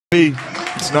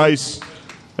It's nice.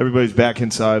 Everybody's back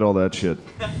inside, all that shit.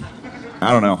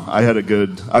 I don't know. I liked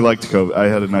COVID. I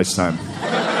had a nice time.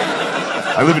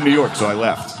 I live in New York, so I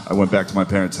left. I went back to my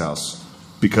parents' house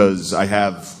because I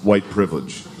have white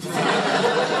privilege.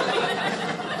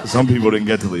 Some people didn't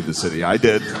get to leave the city. I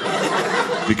did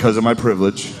because of my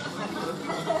privilege.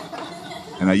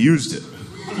 And I used it.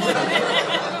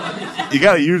 You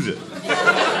gotta use it.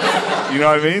 You know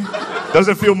what I mean?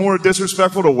 Doesn't it feel more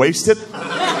disrespectful to waste it?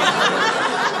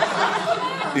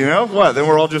 You know? What? Then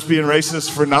we're all just being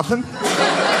racist for nothing?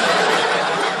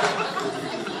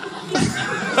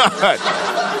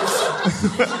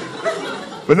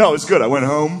 But no, it's good. I went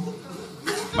home.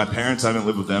 My parents, I haven't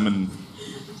lived with them in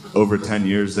over 10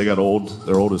 years. They got old.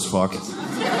 They're old as fuck.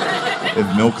 They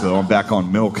have milk, though. I'm back on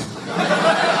milk.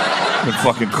 I've been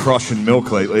fucking crushing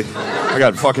milk lately. I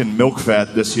got fucking milk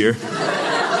fat this year.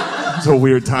 It's a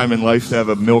weird time in life to have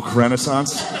a milk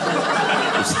renaissance.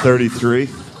 I was 33.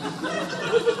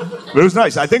 But it was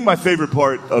nice. I think my favorite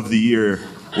part of the year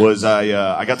was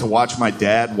I got to watch my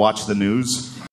dad watch the news.